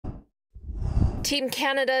Team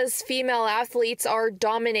Canada's female athletes are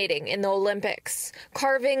dominating in the Olympics,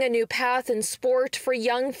 carving a new path in sport for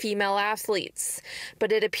young female athletes.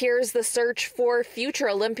 But it appears the search for future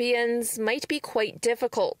Olympians might be quite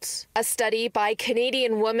difficult. A study by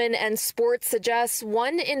Canadian Women and Sport suggests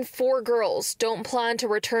 1 in 4 girls don't plan to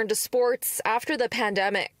return to sports after the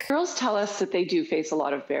pandemic. Girls tell us that they do face a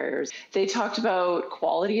lot of barriers. They talked about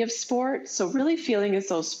quality of sport, so really feeling as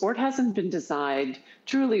though sport hasn't been designed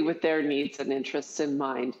truly with their needs and interests in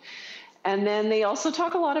mind. And then they also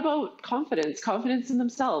talk a lot about confidence in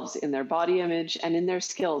themselves, in their body image, and in their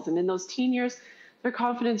skills. And in those teen years, their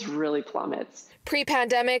confidence really plummets.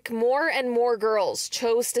 Pre-pandemic, more and more girls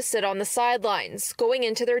chose to sit on the sidelines going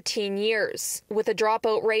into their teen years, with a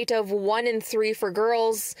dropout rate of 1 in 3 for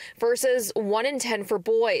girls versus 1 in 10 for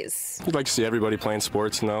boys. You'd like to see everybody playing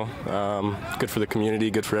sports, good for the community,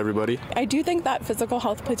 good for everybody. I do think that physical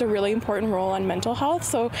health plays a really important role on mental health,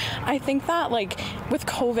 so I think that with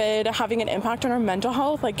COVID having an impact on our mental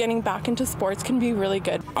health, getting back into sports can be really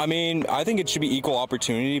good. I think it should be equal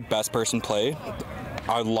opportunity, best person play.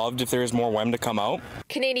 I'd love if there was more women to come out.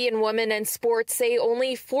 Canadian Women and Sports say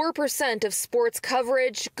only 4% of sports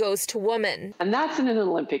coverage goes to women. And that's in an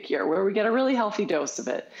Olympic year where we get a really healthy dose of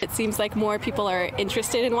it. It seems like more people are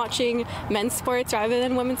interested in watching men's sports rather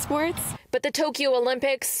than women's sports. But the Tokyo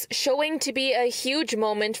Olympics showing to be a huge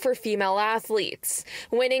moment for female athletes,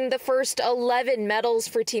 winning the first 11 medals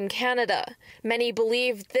for Team Canada. Many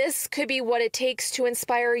believe this could be what it takes to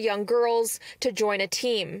inspire young girls to join a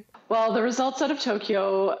team. Well, the results out of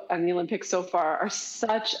Tokyo and the Olympics so far are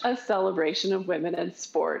such a celebration of women and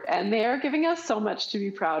sport, and they are giving us so much to be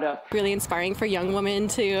proud of. Really inspiring for young women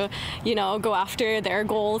to, go after their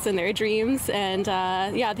goals and their dreams, and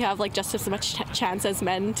they have just as much chance as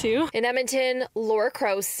men too. In Edmonton, Laura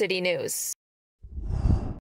Krause, City News.